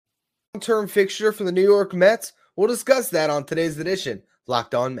Long-term fixture for the New York Mets? We'll discuss that on today's edition of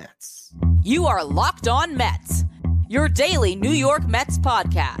Locked On Mets. You are Locked On Mets, your daily New York Mets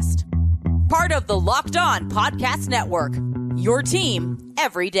podcast. Part of the Locked On Podcast Network, your team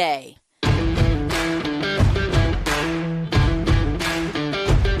every day.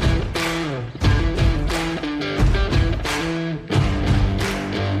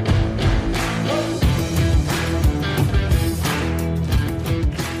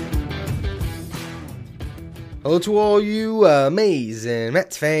 Hello to all you amazing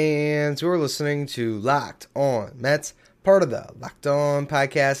Mets fans who are listening to Locked On Mets, part of the Locked On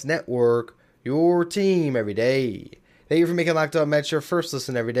Podcast Network, your team every day. Thank you for making Locked On Mets your first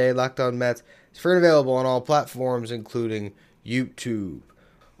listen every day. Locked On Mets is free and available on all platforms, including YouTube.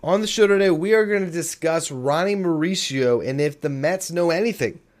 On the show today, we are going to discuss Ronny Mauricio and if the Mets know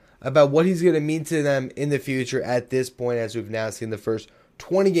anything about what he's going to mean to them in the future at this point, as we've now seen the first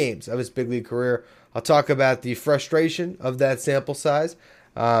 20 games of his big league career. I'll talk about the frustration of that sample size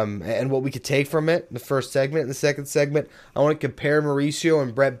and what we could take from it in the first segment. In the second segment, I want to compare Mauricio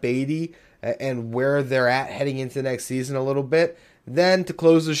and Brett Baty and where they're at heading into next season a little bit. Then, to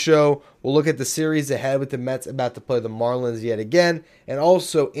close the show, we'll look at the series ahead with the Mets about to play the Marlins yet again, and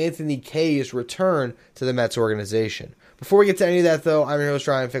also Anthony Kay's return to the Mets organization. Before we get to any of that, though, I'm your host,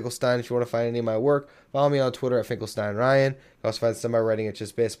 Ryan Finkelstein. If you want to find any of my work, follow me on Twitter at FinkelsteinRyan. You can also find some of my writing at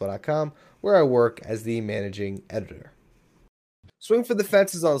JustBaseball.com, where I work as the managing editor. Swing for the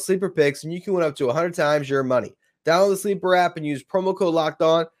fences on Sleeper Picks, and you can win up to 100 times your money. Download the Sleeper app and use promo code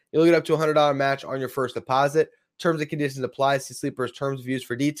LOCKEDON. You'll get up to a $100 match on your first deposit. Terms and conditions apply. See Sleeper's terms of use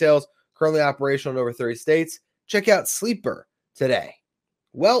for details. Currently operational in over 30 states. Check out Sleeper today.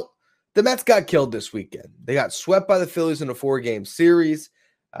 Well, the Mets got killed this weekend. They got swept by the Phillies in a 4-game series.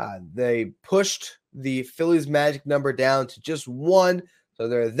 They pushed the Phillies magic number down to just 1, so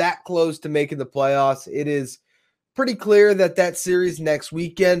they're that close to making the playoffs. It is pretty clear that series next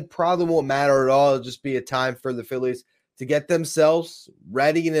weekend probably won't matter at all. It'll just be a time for the Phillies to get themselves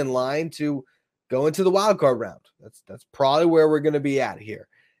ready and in line to go into the wild card round. That's probably where we're going to be at here.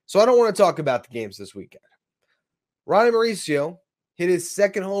 So I don't want to talk about the games this weekend. Ronny Mauricio hit his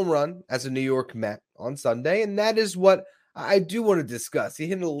second home run as a New York Met on Sunday, and that is what I do want to discuss. He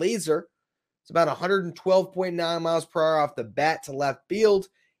hit a laser. It's about 112.9 miles per hour off the bat to left field,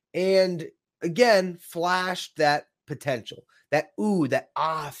 and again, flashed that potential, that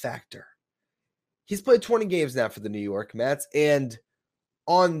factor. He's played 20 games now for the New York Mets, and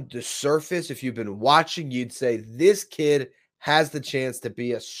on the surface, if you've been watching, you'd say this kid has the chance to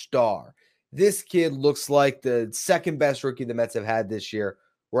be a star. This kid looks like the second best rookie the Mets have had this year.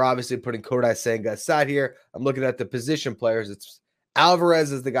 We're obviously putting Kodai Senga aside here. I'm looking at the position players. It's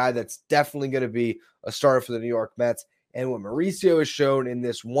Alvarez is the guy that's definitely going to be a starter for the New York Mets. And what Mauricio has shown in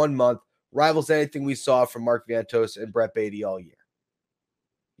this 1 month rivals anything we saw from Mark Vientos and Brett Baty all year.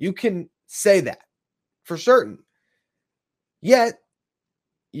 You can say that for certain. Yet,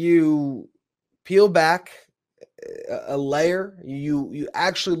 you peel back a layer, you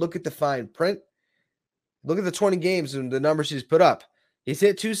actually look at the fine print, look at the 20 games and the numbers he's put up. He's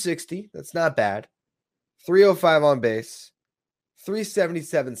hit 260. That's not bad. 305 on base,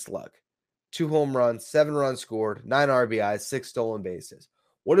 377 slug, 2 home runs, 7 runs scored, 9 RBIs, 6 stolen bases.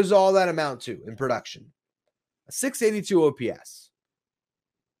 What does all that amount to in production? A 682 OPS.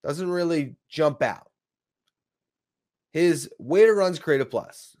 Doesn't really jump out. His weighted runs created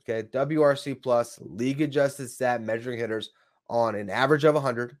plus, okay, WRC plus, league adjusted stat measuring hitters on an average of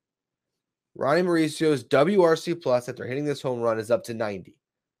 100. Ronny Mauricio's WRC plus after hitting this home run is up to 90,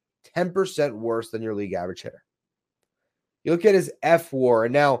 10% worse than your league average hitter. You look at his F-WAR,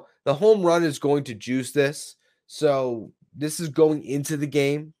 and now the home run is going to juice this, so this is going into the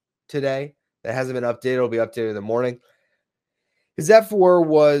game today. That hasn't been updated. It'll be updated in the morning. His F-WAR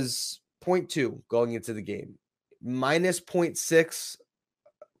was 0.2 going into the game. Minus 0.6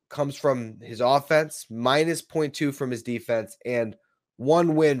 comes from his offense, minus 0.2 from his defense, and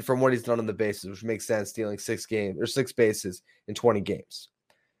 1 win from what he's done on the bases, which makes sense, stealing 6 bases in 20 games.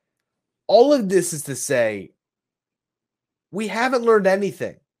 All of this is to say, we haven't learned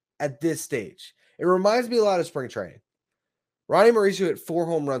anything at this stage. It reminds me a lot of spring training. Ronny Mauricio hit 4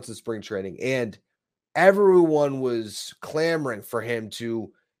 home runs in spring training, and everyone was clamoring for him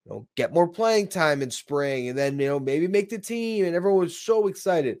to get more playing time in spring and then, maybe make the team. And everyone was so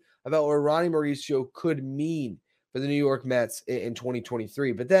excited about what Ronny Mauricio could mean for the New York Mets in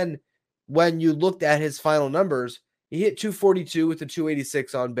 2023. But then when you looked at his final numbers, he hit 242 with a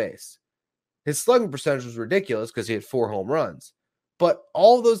 286 on base. His slugging percentage was ridiculous because he had 4 home runs. But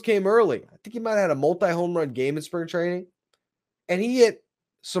all of those came early. I think he might have had a multi-home run game in spring training. And he hit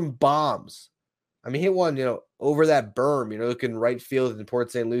some bombs. I mean, he hit one, over that berm, looking right field in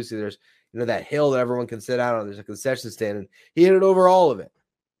Port St. Lucie. There's, that hill that everyone can sit out on. There's a concession stand, and he hit it over all of it.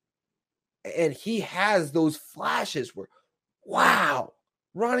 And he has those flashes where, wow,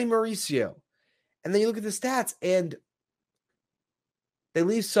 Ronny Mauricio. And then you look at the stats, and they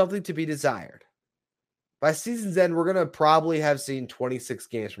leave something to be desired. By season's end, we're going to probably have seen 26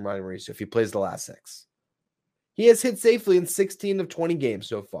 games from Ronny Mauricio if he plays the last 6. He has hit safely in 16 of 20 games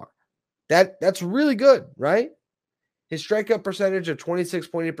so far. That's really good, right? His strikeout percentage of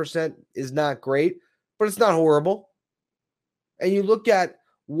 26.8% is not great, but it's not horrible. And you look at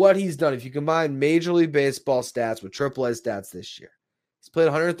what he's done. If you combine Major League Baseball stats with AAA stats this year, he's played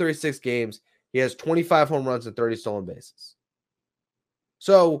 136 games. He has 25 home runs and 30 stolen bases.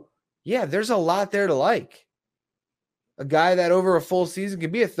 So, yeah, there's a lot there to like. A guy that over a full season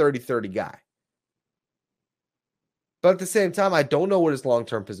can be a 30-30 guy. But at the same time, I don't know what his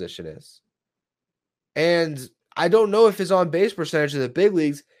long-term position is. And I don't know if his on-base percentage in the big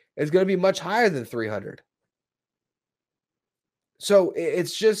leagues is going to be much higher than 300. So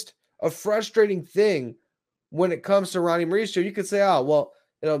it's just a frustrating thing when it comes to Ronny Mauricio. You could say, oh, well,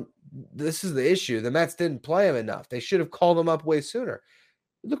 this is the issue. The Mets didn't play him enough. They should have called him up way sooner.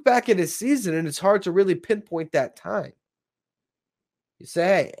 You look back at his season, and it's hard to really pinpoint that time. You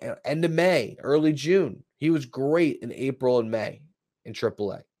say, hey, end of May, early June. He was great in April and May in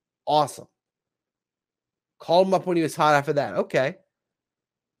AAA. Awesome. Call him up when he was hot after that. Okay.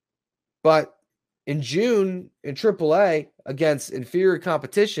 But in June in AAA against inferior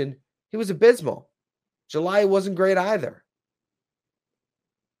competition, he was abysmal. July wasn't great either.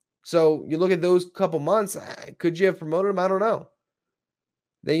 So you look at those couple months, could you have promoted him? I don't know.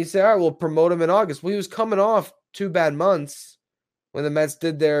 Then you say, all right, we'll promote him in August. Well, he was coming off 2 bad months when the Mets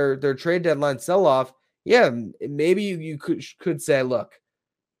did their trade deadline sell-off. Yeah, maybe you could say, look,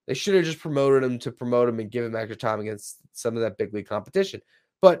 they should have just promoted him to promote him and give him extra time against some of that big league competition.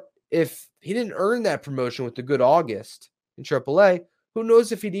 But if he didn't earn that promotion with the good August in AAA, who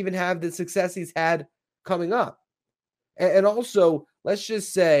knows if he'd even have the success he's had coming up. And also, let's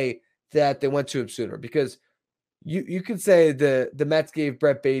just say that they went to him sooner, because you could say the Mets gave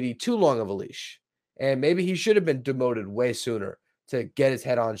Brett Baty too long of a leash, and maybe he should have been demoted way sooner to get his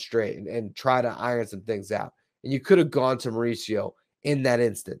head on straight and try to iron some things out. And you could have gone to Mauricio in that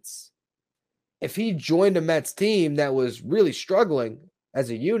instance. If he joined a Mets team that was really struggling as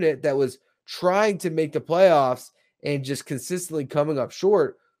a unit, that was trying to make the playoffs and just consistently coming up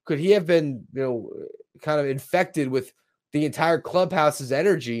short, could he have been, kind of infected with the entire clubhouse's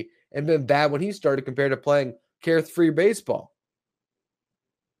energy and been bad when he started compared to playing carefree baseball?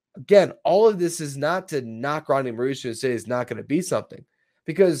 Again, all of this is not to knock Ronny Mauricio and say he's not going to be something,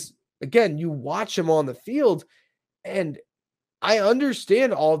 because, again, you watch him on the field, and I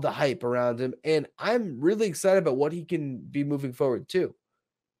understand all the hype around him, and I'm really excited about what he can be moving forward too.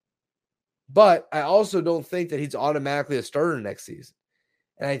 But I also don't think that he's automatically a starter next season.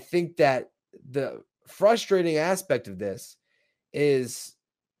 And I think that the frustrating aspect of this is,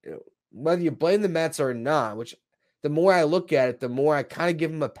 whether you blame the Mets or not, which the more I look at it, the more I kind of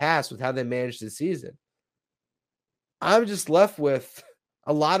give them a pass with how they managed the season. I'm just left with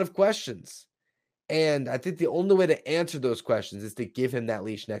a lot of questions. And I think the only way to answer those questions is to give him that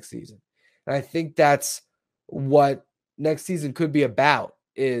leash next season. And I think that's what next season could be about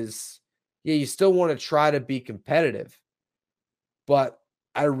is, yeah, you still want to try to be competitive. But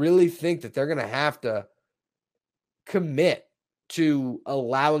I really think that they're going to have to commit to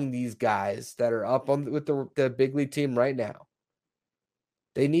allowing these guys that are up on with the big league team right now.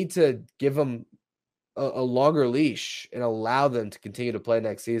 They need to give them a longer leash and allow them to continue to play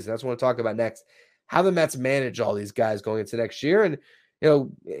next season. That's what I want to talk about next. How the Mets manage all these guys going into next year. And,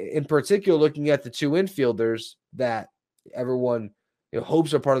 in particular, looking at the 2 infielders that everyone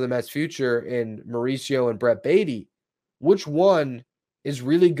hopes are part of the Mets' future in Mauricio and Brett Baty, which one is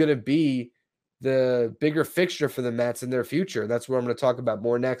really going to be the bigger fixture for the Mets in their future? That's what I'm going to talk about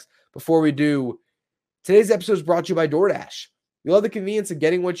more next. Before we do, today's episode is brought to you by DoorDash. You love the convenience of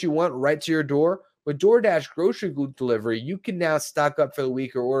getting what you want right to your door? With DoorDash grocery delivery, you can now stock up for the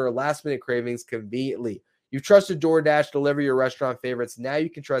week or order last-minute cravings conveniently. You've trusted DoorDash to deliver your restaurant favorites. Now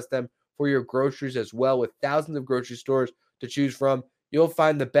you can trust them for your groceries as well. With thousands of grocery stores to choose from, you'll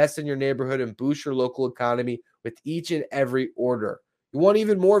find the best in your neighborhood and boost your local economy with each and every order. You want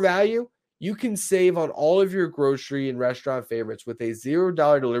even more value? You can save on all of your grocery and restaurant favorites with a $0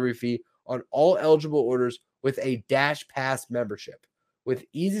 delivery fee on all eligible orders with a Dash Pass membership. With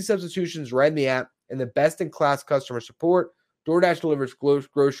easy substitutions right in the app and the best-in-class customer support, DoorDash delivers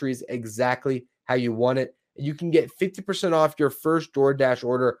groceries exactly how you want it. and you can get 50% off your first DoorDash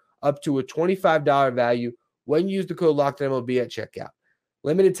order up to a $25 value when you use the code LOCKEDONMLB at checkout.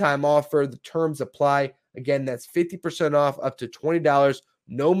 Limited time offer. The terms apply. Again, that's 50% off up to $20,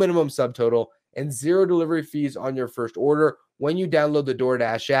 no minimum subtotal, and 0 delivery fees on your first order when you download the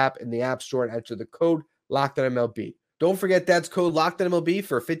DoorDash app in the App Store and enter the code LOCKEDONMLB. Don't forget that's code LOCKEDONMLB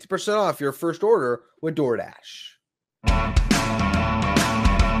for 50% off your first order with DoorDash.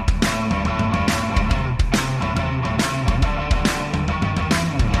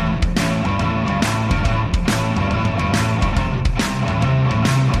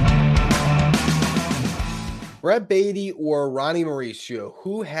 Brett Baty or Ronny Mauricio,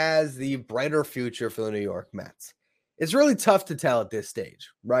 who has the brighter future for the New York Mets? It's really tough to tell at this stage,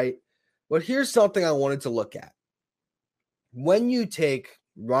 right? But here's something I wanted to look at. When you take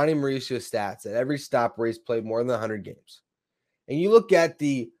Ronny Mauricio's stats at every stop where he's played more than 100 games, and you look at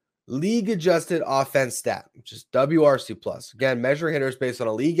the league-adjusted offense stat, which is WRC+, again, measure hitters based on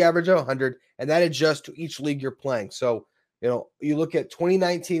a league average of 100, and that adjusts to each league you're playing. So, you look at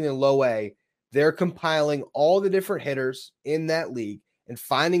 2019 in low A, they're compiling all the different hitters in that league and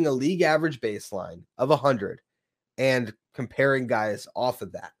finding a league average baseline of 100 and comparing guys off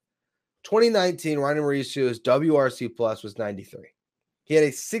of that. 2019, Ronny Mauricio's WRC plus was 93. He had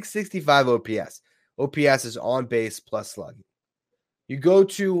a 665 OPS. OPS is on base plus slugging. You go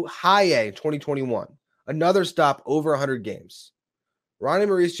to high A 2021, another stop over 100 games. Ronny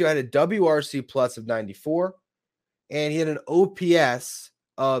Mauricio had a WRC plus of 94, and he had an OPS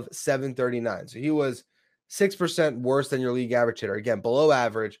of 739. So he was 6% worse than your league average hitter. Again, below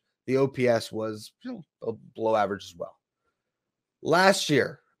average. The OPS was below average as well. Last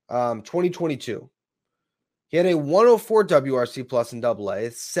year, 2022, he had a 104 WRC plus in AA,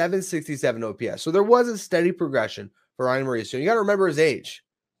 767 OPS. So there was a steady progression for Ronny Mauricio. You got to remember his age.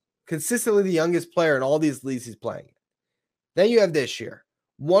 Consistently the youngest player in all these leagues he's playing. Then you have this year,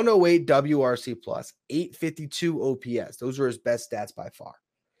 108 WRC plus, 852 OPS. Those are his best stats by far.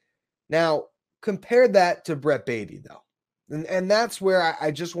 Now, compare that to Brett Baty, though. And that's where I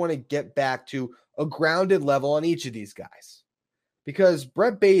just want to get back to a grounded level on each of these guys. Because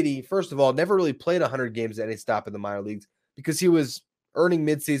Brett Baty, first of all, never really played 100 games at any stop in the minor leagues because he was earning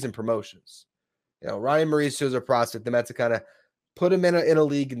midseason promotions. Ronny Mauricio is a prospect. The Mets have kind of put him in a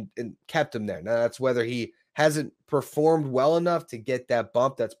league and kept him there. Now, that's whether he hasn't performed well enough to get that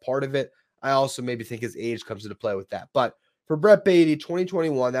bump. That's part of it. I also maybe think his age comes into play with that. But for Brett Baty,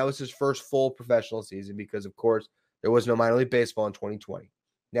 2021, that was his first full professional season because, of course, there was no minor league baseball in 2020.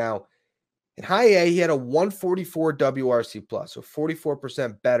 Now, in high A, he had a 144 WRC plus, so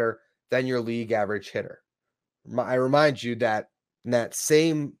 44% better than your league average hitter. I remind you that in that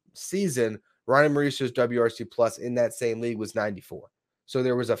same season, Ronny Mauricio's WRC plus in that same league was 94. So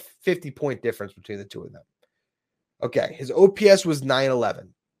there was a 50-point difference between the two of them. Okay, his OPS was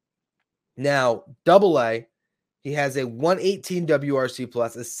 911. Now, AA, he has a 118 WRC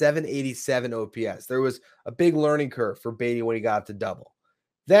plus, a 787 OPS. There was a big learning curve for Baty when he got to double.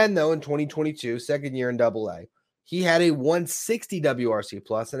 Then, though, in 2022, second year in AA, he had a 160 WRC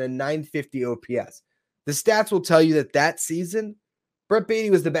plus and a 950 OPS. The stats will tell you that season, Brett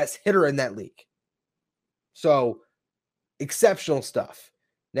Baty was the best hitter in that league. So, exceptional stuff.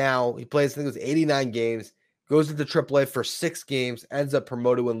 Now, he plays, I think it was 89 games, goes into AAA for 6 games, ends up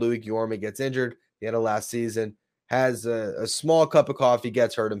promoted when Louis Guillorme gets injured at the end of last season, has a small cup of coffee,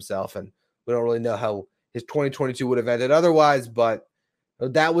 gets hurt himself, and we don't really know how his 2022 would have ended otherwise, but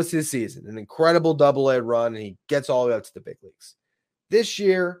that was his season. An incredible AA run, and he gets all the way up to the big leagues. This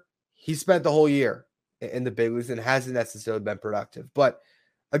year, he spent the whole year in the big leagues and hasn't necessarily been productive. But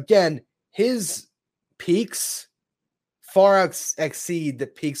again, his peaks far exceed the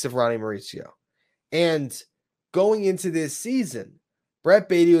peaks of Ronny Mauricio. And going into this season, Brett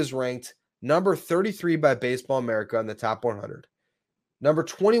Baty was ranked number 33 by Baseball America on the top 100, number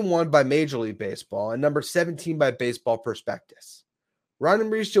 21 by Major League Baseball, and number 17 by Baseball Prospectus. Ronny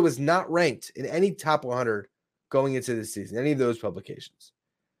Mauricio was not ranked in any top 100 going into this season, any of those publications.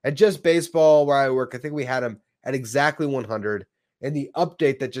 At Just Baseball, where I work, I think we had him at exactly 100. And the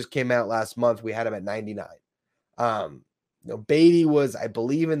update that just came out last month, we had him at 99. Baty was, I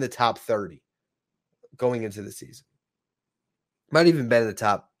believe, in the top 30 going into the season. Might even been in the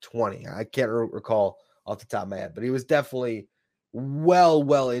top 20. I can't recall off the top of my head, but he was definitely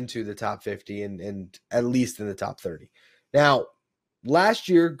well into the top 50 and at least in the top 30. Now, last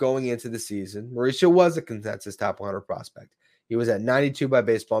year going into the season, Mauricio was a consensus top 100 prospect. He was at 92 by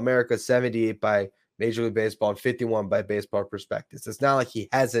Baseball America, 78 by Major League Baseball, and 51 by Baseball Prospectus. It's not like he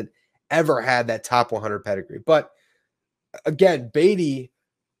hasn't ever had that top 100 pedigree. But again, Baty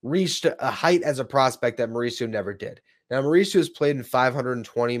reached a height as a prospect that Mauricio never did. Now, Mauricio has played in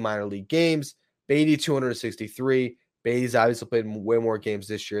 520 minor league games, Beatty 263. Beatty's obviously played way more games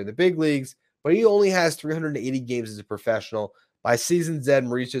this year in the big leagues, but he only has 380 games as a professional. By season's end,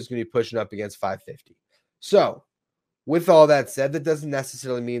 Mauricio is going to be pushing up against 550. So, with all that said, that doesn't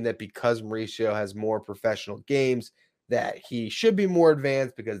necessarily mean that because Mauricio has more professional games that he should be more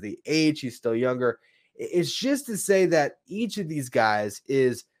advanced because of the age, he's still younger. It's just to say that each of these guys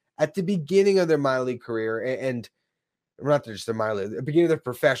is at the beginning of their minor league career, and not just their minor league, the beginning of their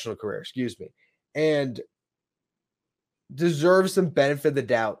professional career, excuse me, and deserve some benefit of the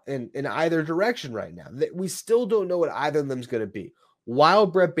doubt in either direction right now. We still don't know what either of them is going to be. While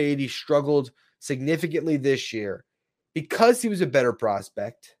Brett Beatty struggled significantly this year because he was a better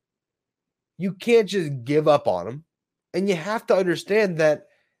prospect, you can't just give up on him. And you have to understand that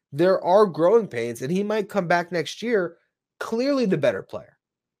there are growing pains, and he might come back next year clearly the better player.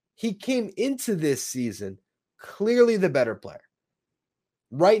 He came into this season clearly the better player.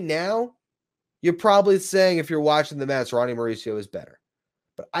 Right now, you're probably saying, if you're watching the Mets, Ronny Mauricio is better.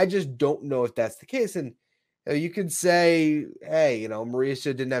 But I just don't know if that's the case. And you can say, hey, Mauricio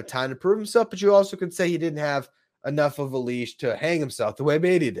didn't have time to prove himself, but you also could say he didn't have enough of a leash to hang himself the way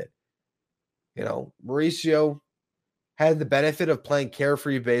Beatty did. Mauricio had the benefit of playing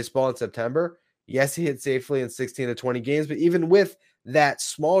carefree baseball in September. Yes, he hit safely in 16 to 20 games, but even with that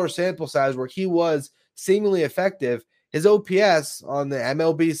smaller sample size where he was seemingly effective, his OPS on the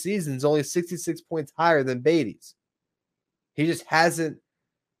MLB season is only 66 points higher than Beatty's. He just hasn't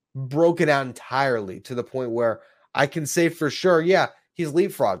broken out entirely to the point where I can say for sure, yeah, he's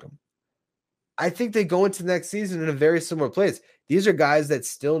leapfrogged him. I think they go into the next season in a very similar place. These are guys that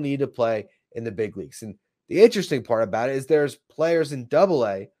still need to play in the big leagues. And the interesting part about it is there's players in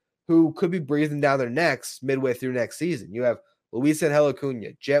AA who could be breathing down their necks midway through next season. You have Luis Angel Acuna,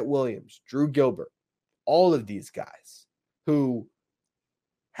 Jet Williams, Drew Gilbert, all of these guys who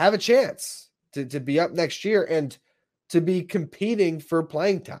have a chance to be up next year and to be competing for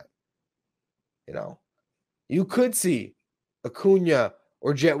playing time. You could see Acuna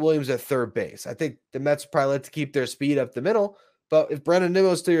or Jet Williams at third base. I think the Mets probably like to keep their speed up the middle, but if Brandon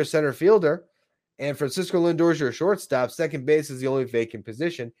Nimmo's still your center fielder and Francisco Lindor's your shortstop, second base is the only vacant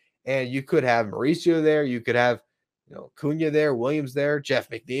position, and you could have Mauricio there, you could have Acuna there, Williams there, Jeff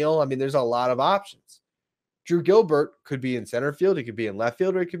McNeil. I mean, there's a lot of options. Drew Gilbert could be in center field, he could be in left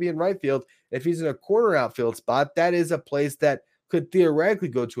field, or he could be in right field. If he's in a corner outfield spot, that is a place that could theoretically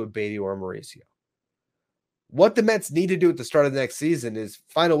go to a Beatty or a Mauricio. What the Mets need to do at the start of the next season is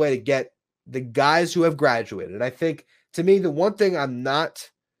find a way to get the guys who have graduated. And I think, to me, the one thing I'm not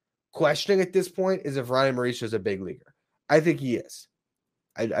questioning at this point is if Ronny Mauricio is a big leaguer. I think he is.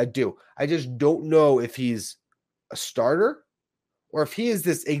 I do. I just don't know if he's a starter or if he is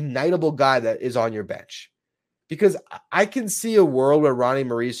this ignitable guy that is on your bench. Because I can see a world where Ronny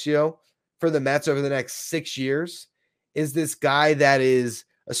Mauricio for the Mets over the next 6 years is this guy that is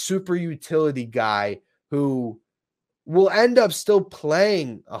a super utility guy who will end up still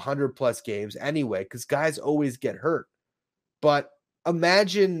playing 100 plus games anyway, because guys always get hurt. But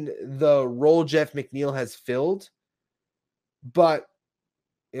imagine the role Jeff McNeil has filled, but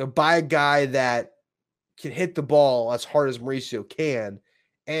by a guy that can hit the ball as hard as Mauricio can,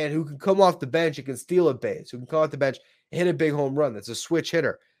 and who can come off the bench and can steal a base, who can come off the bench and hit a big home run. That's a switch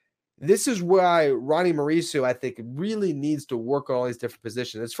hitter. This is why Ronny Mauricio, I think, really needs to work on all these different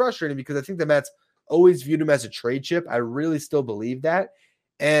positions. It's frustrating because I think the Mets always viewed him as a trade chip. I really still believe that.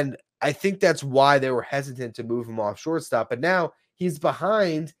 And I think that's why they were hesitant to move him off shortstop. But now he's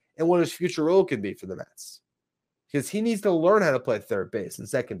behind in what his future role can be for the Mets. Because he needs to learn how to play third base and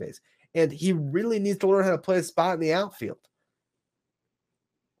second base. And he really needs to learn how to play a spot in the outfield.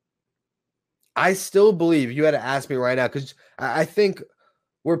 I still believe, you had to ask me right now, because I think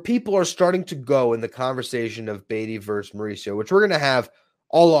where people are starting to go in the conversation of Beatty versus Mauricio, which we're going to have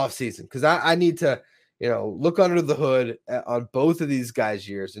all off season, because I need to, look under the hood on both of these guys'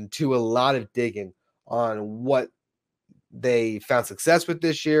 years and do a lot of digging on what they found success with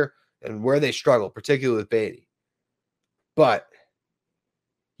this year and where they struggle, particularly with Beatty. But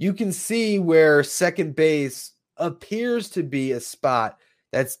you can see where second base appears to be a spot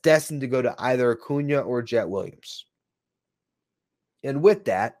that's destined to go to either Acuna or Jet Williams. And with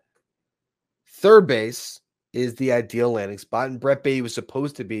that, third base is the ideal landing spot, and Brett Beatty was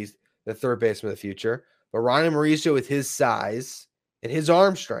supposed to be the third baseman of the future. But Ronny Mauricio, with his size and his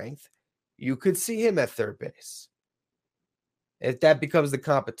arm strength, you could see him at third base. If that becomes the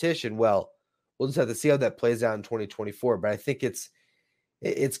competition, well, we'll just have to see how that plays out in 2024. But I think it's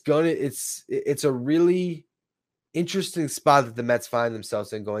a really interesting spot that the Mets find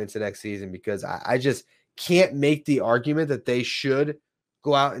themselves in going into next season, because I just can't make the argument that they should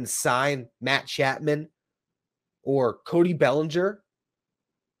go out and sign Matt Chapman or Cody Bellinger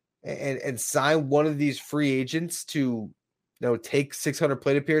and sign one of these free agents to take 600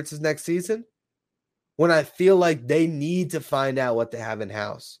 plate appearances next season, when I feel like they need to find out what they have in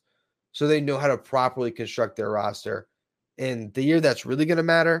house so they know how to properly construct their roster in the year that's really going to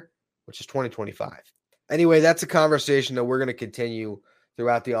matter, which is 2025. Anyway, that's a conversation that we're going to continue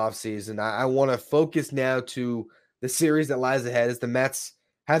throughout the offseason. I want to focus now to the series that lies ahead as the Mets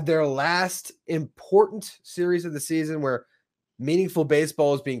have their last important series of the season where meaningful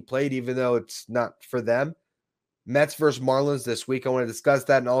baseball is being played, even though it's not for them. Mets versus Marlins this week. I want to discuss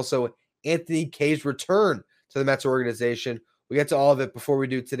that, and also Anthony Kay's return to the Mets organization. We get to all of it. Before we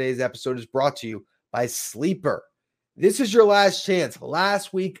do, today's episode is brought to you by Sleeper. This is your last chance.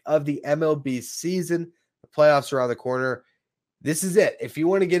 Last week of the MLB season. The playoffs are around the corner. This is it. If you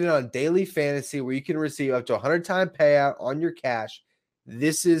want to get in on daily fantasy where you can receive up to 100-time payout on your cash,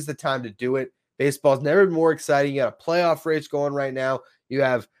 this is the time to do it. Baseball's never been more exciting. You got a playoff race going right now. You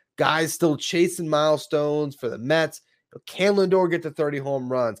have guys still chasing milestones for the Mets. Can Lindor get to 30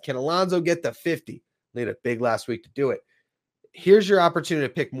 home runs? Can Alonso get to 50? They had a big last week to do it. Here's your opportunity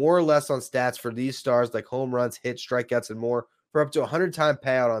to pick more or less on stats for these stars like home runs, hits, strikeouts, and more for up to 100-time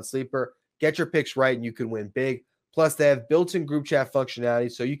payout on Sleeper. Get your picks right and you can win big. Plus, they have built-in group chat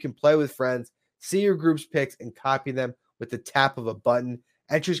functionality so you can play with friends, see your group's picks, and copy them with the tap of a button.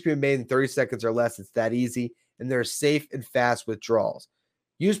 Entries can be made in 30 seconds or less. It's that easy, and they're safe and fast withdrawals.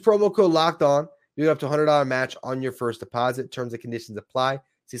 Use promo code LOCKEDON. You get up to $100 match on your first deposit. Terms and conditions apply.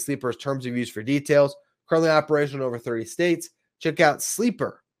 See Sleeper's terms of use for details. Currently operational in over 30 states. Check out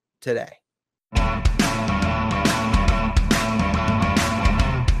Sleeper today.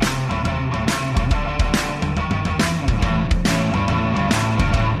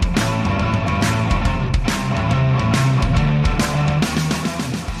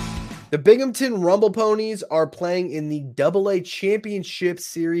 The Binghamton Rumble Ponies are playing in the Double-A Championship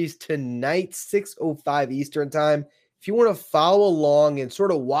Series tonight, 6:05 Eastern Time. If you want to follow along and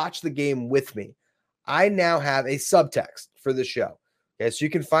sort of watch the game with me, I now have a subtext for the show. Okay, so you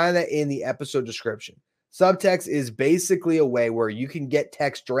can find that in the episode description. Subtext is basically a way where you can get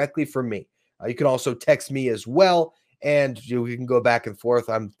text directly from me. You can also text me as well, and we can go back and forth.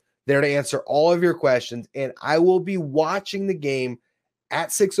 I'm there to answer all of your questions, and I will be watching the game at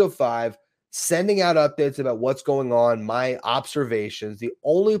 6:05, sending out updates about what's going on, my observations. The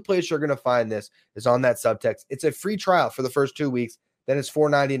only place you're going to find this is on that subtext. It's a free trial for the first 2 weeks. Then it's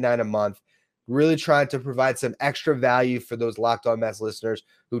 $4.99 a month. Really trying to provide some extra value for those Locked On Mets listeners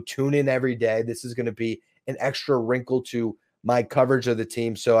who tune in every day. This is going to be an extra wrinkle to my coverage of the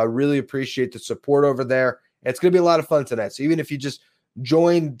team. So I really appreciate the support over there. It's going to be a lot of fun tonight. So even if you just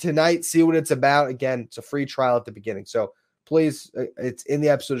join tonight, see what it's about. Again, it's a free trial at the beginning. So please, it's in the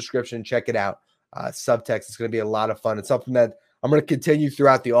episode description. Check it out. Subtext is going to be a lot of fun. It's something that I'm going to continue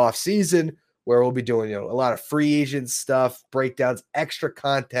throughout the off season, where we'll be doing a lot of free agent stuff, breakdowns, extra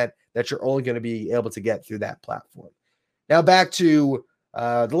content that you're only going to be able to get through that platform. Now back to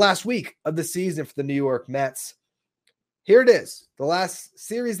the last week of the season for the New York Mets. Here it is, the last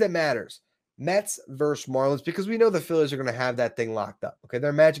series that matters. Mets versus Marlins, because we know the Phillies are going to have that thing locked up. Okay,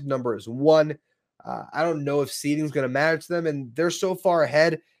 their magic number is 1. I don't know if seeding is going to matter to them, and they're so far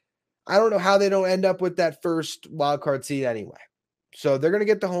ahead. I don't know how they don't end up with that first wild card seed anyway. So they're going to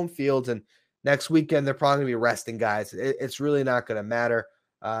get the home field, and next weekend they're probably going to be resting guys. It's really not going to matter.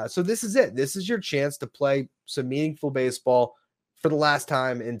 So this is it. This is your chance to play some meaningful baseball for the last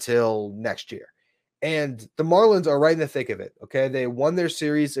time until next year. And the Marlins are right in the thick of it. Okay, they won their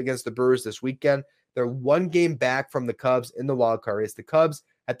series against the Brewers this weekend. They're 1 game back from the Cubs in the wild card race. The Cubs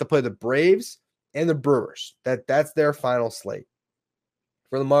had to play the Braves and the Brewers. That's their final slate.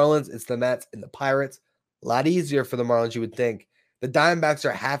 For the Marlins, it's the Mets and the Pirates. A lot easier for the Marlins, you would think. The Diamondbacks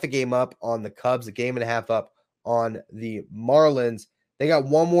are half a game up on the Cubs, a game and a half up on the Marlins. They got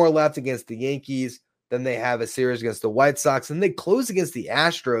 1 more left against the Yankees. Then they have a series against the White Sox. And they close against the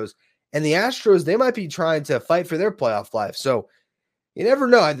Astros. And the Astros, they might be trying to fight for their playoff life. So you never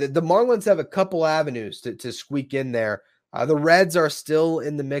know. The Marlins have a couple avenues to squeak in there. The Reds are still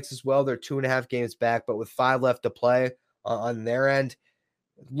in the mix as well. They're 2.5 games back, but with 5 left to play on their end,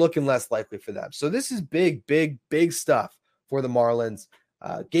 looking less likely for them. So this is big, big, big stuff for the Marlins.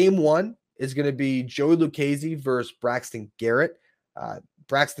 Game 1 is going to be Joey Lucchesi versus Braxton Garrett.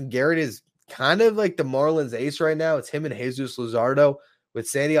 Braxton Garrett is kind of like the Marlins ace right now. It's him and Jesus Luzardo, with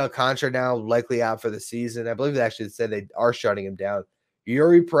Sandy Alcantara now likely out for the season. I believe they actually said they are shutting him down.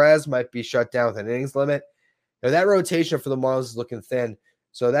 Yuri Perez might be shut down with an innings limit. That rotation for the Marlins is looking thin.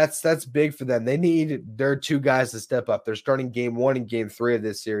 So that's big for them. They need their two guys to step up. They're starting game 1 and game 3 of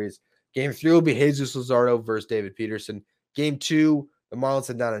this series. Game 3 will be Jesus Luzardo versus David Peterson. Game 2, the Marlins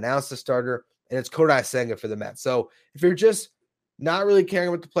have not announced a starter, and it's Kodai Senga for the Mets. So if you're just not really caring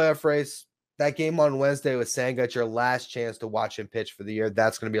about the playoff race, that game on Wednesday with Senga, it's your last chance to watch him pitch for the year.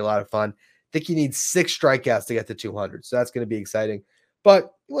 That's going to be a lot of fun. I think he needs 6 strikeouts to get to 200, so that's going to be exciting.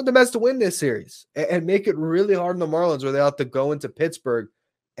 But you want the Mets to win this series and make it really hard on the Marlins where they have to go into Pittsburgh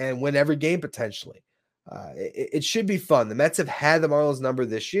and win every game potentially. It should be fun. The Mets have had the Marlins number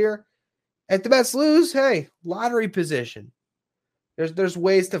this year. If the Mets lose, hey, lottery position. There's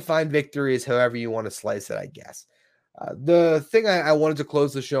ways to find victories however you want to slice it, I guess. The thing I wanted to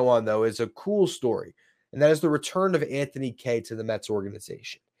close the show on, though, is a cool story, and that is the return of Anthony Kay to the Mets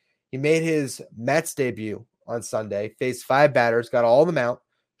organization. He made his Mets debut on Sunday, faced 5 batters, got all of them out,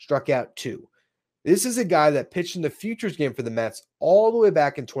 struck out 2. This is a guy that pitched in the Futures game for the Mets all the way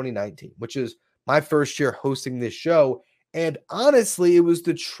back in 2019, which is my first year hosting this show. And honestly, it was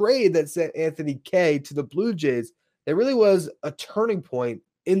the trade that sent Anthony Kay to the Blue Jays that really was a turning point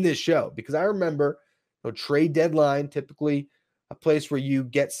in this show. Because I remember, trade deadline, typically a place where you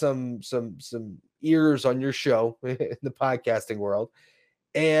get some ears on your show in the podcasting world.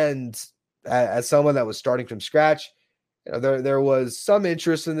 And as someone that was starting from scratch, there was some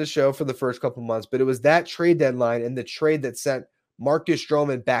interest in the show for the first couple months, but it was that trade deadline and the trade that sent Marcus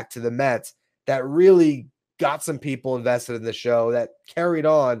Stroman back to the Mets that really got some people invested in the show, that carried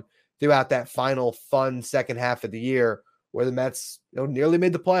on throughout that final fun second half of the year where the Mets nearly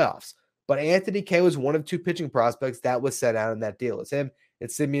made the playoffs. But Anthony Kay was one of 2 pitching prospects that was sent out in that deal. It's him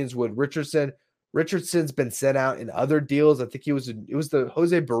and Simeon's Wood Richardson. Richardson's been sent out in other deals. I think it was the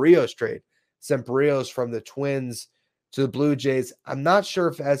Jose Barrios trade. Sent Barrios from the Twins to the Blue Jays. I'm not sure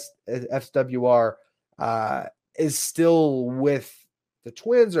if FWR is still with the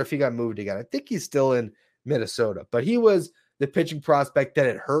Twins or if he got moved again. I think he's still in Minnesota, but he was the pitching prospect that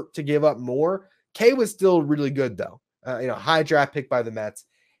it hurt to give up more. Kay was still really good though. High draft pick by the Mets,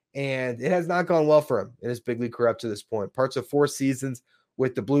 and it has not gone well for him in his big league career up to this point. Parts of 4 seasons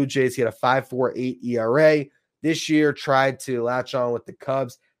with the Blue Jays, he had a 5.48 ERA. This year, tried to latch on with the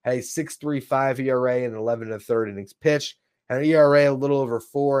Cubs, had a 6.35 ERA and 11 1/3 innings pitched, had an ERA a little over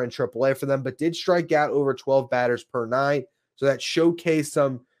 4 in AAA for them, but did strike out over 12 batters per 9. So that showcased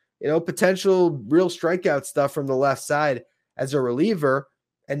some, potential real strikeout stuff from the left side as a reliever.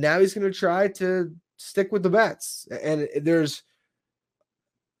 And now he's going to try to stick with the Mets. And there's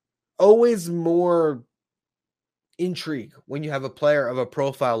always more intrigue when you have a player of a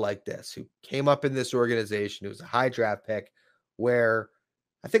profile like this who came up in this organization, who was a high draft pick, where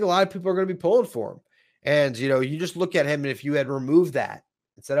I think a lot of people are going to be pulling for him. And, you just look at him, and if you had removed that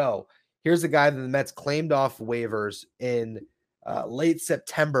and said, oh, here's a guy that the Mets claimed off waivers in late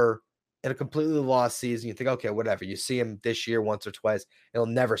September in a completely lost season, you think, okay, whatever. You see him this year once or twice, and you'll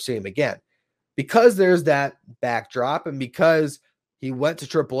never see him again. Because there's that backdrop, and because he went to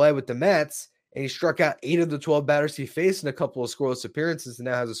AAA with the Mets, and he struck out 8 of the 12 batters he faced in a couple of scoreless appearances, and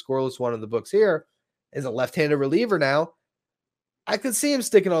now has a scoreless one in the books here, is a left-handed reliever now. I could see him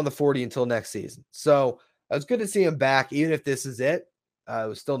sticking on the 40 until next season. So it was good to see him back, even if this is it. It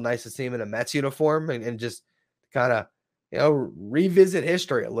was still nice to see him in a Mets uniform and just kind of, revisit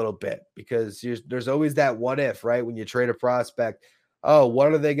history a little bit, because there's always that what if, right? When you trade a prospect, oh,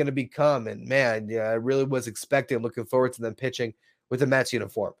 what are they going to become? And man, I really was looking forward to them pitching with a Mets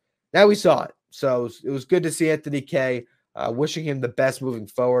uniform. Now we saw it. So it was good to see Anthony Kay, wishing him the best moving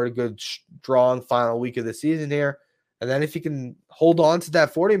forward, a good, strong final week of the season here. And then if he can hold on to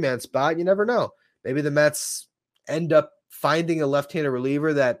that 40-man spot, you never know. Maybe the Mets end up finding a left-handed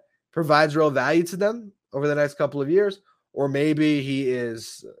reliever that provides real value to them over the next couple of years. Or maybe he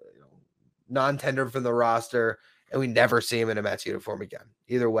is non-tendered from the roster and we never see him in a Mets uniform again.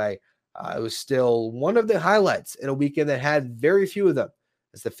 Either way, it was still one of the highlights in a weekend that had very few of them,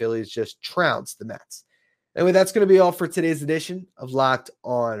 as the Phillies just trounced the Mets. Anyway, that's going to be all for today's edition of Locked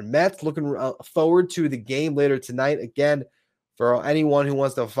on Mets. Looking forward to the game later tonight. Again, for anyone who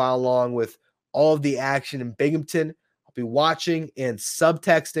wants to follow along with all of the action in Binghamton, I'll be watching and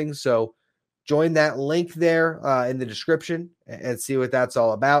subtexting. So join that link there in the description and see what that's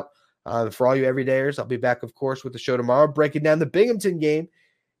all about. For all you everydayers, I'll be back, of course, with the show tomorrow, breaking down the Binghamton game.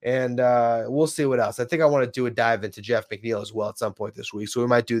 And we'll see what else. I think I want to do a dive into Jeff McNeil as well at some point this week. So we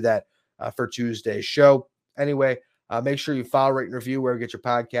might do that for Tuesday's show. Anyway, make sure you follow, rate, and review wherever you get your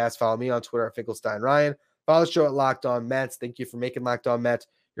podcast. Follow me on Twitter at Finkelstein Ryan. Follow the show at Locked On Mets. Thank you for making Locked On Mets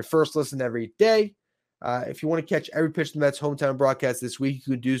your first listen every day. If you want to catch every pitch of the Mets hometown broadcast this week,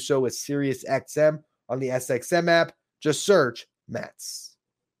 you can do so with SiriusXM on the SXM app. Just search Mets.